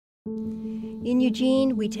In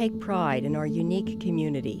Eugene, we take pride in our unique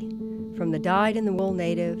community. From the dyed-in-the-wool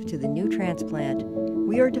native to the new transplant,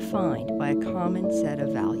 we are defined by a common set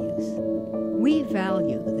of values. We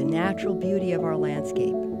value the natural beauty of our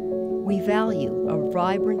landscape. We value a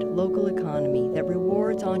vibrant local economy that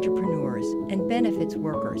rewards entrepreneurs and benefits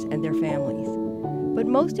workers and their families. But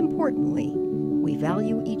most importantly, we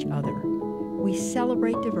value each other. We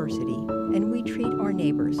celebrate diversity, and we treat our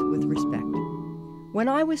neighbors with respect. When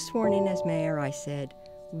I was sworn in as mayor, I said,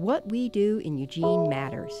 "What we do in Eugene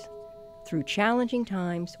matters." Through challenging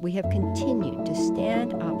times, we have continued to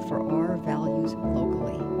stand up for our values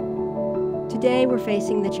locally. Today, we're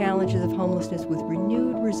facing the challenges of homelessness with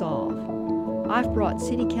renewed resolve. I've brought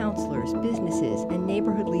city councilors, businesses, and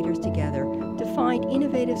neighborhood leaders together to find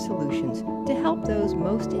innovative solutions to help those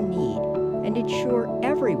most in need and ensure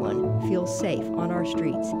everyone feels safe on our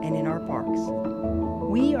streets and in our parks.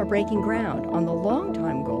 We are breaking ground on the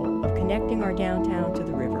long-time goal of connecting our downtown to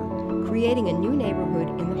the river, creating a new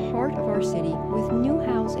neighborhood in the heart of our city with new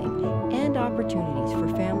housing and opportunities for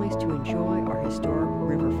families to enjoy our historic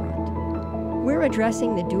riverfront. We're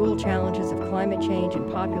addressing the dual challenges of climate change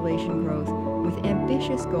and population growth with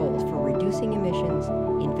ambitious goals for reducing emissions,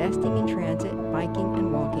 investing in transit, biking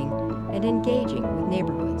and walking, and engaging with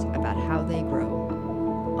neighborhoods about how they grow.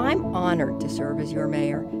 I'm honored to serve as your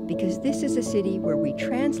mayor because this is a city where we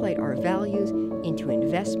translate our values into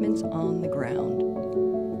investments on the ground.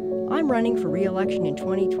 I'm running for re-election in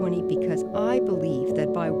 2020 because I believe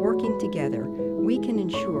that by working together, we can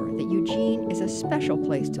ensure that Eugene is a special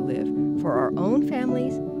place to live for our own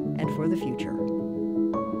families and for the future.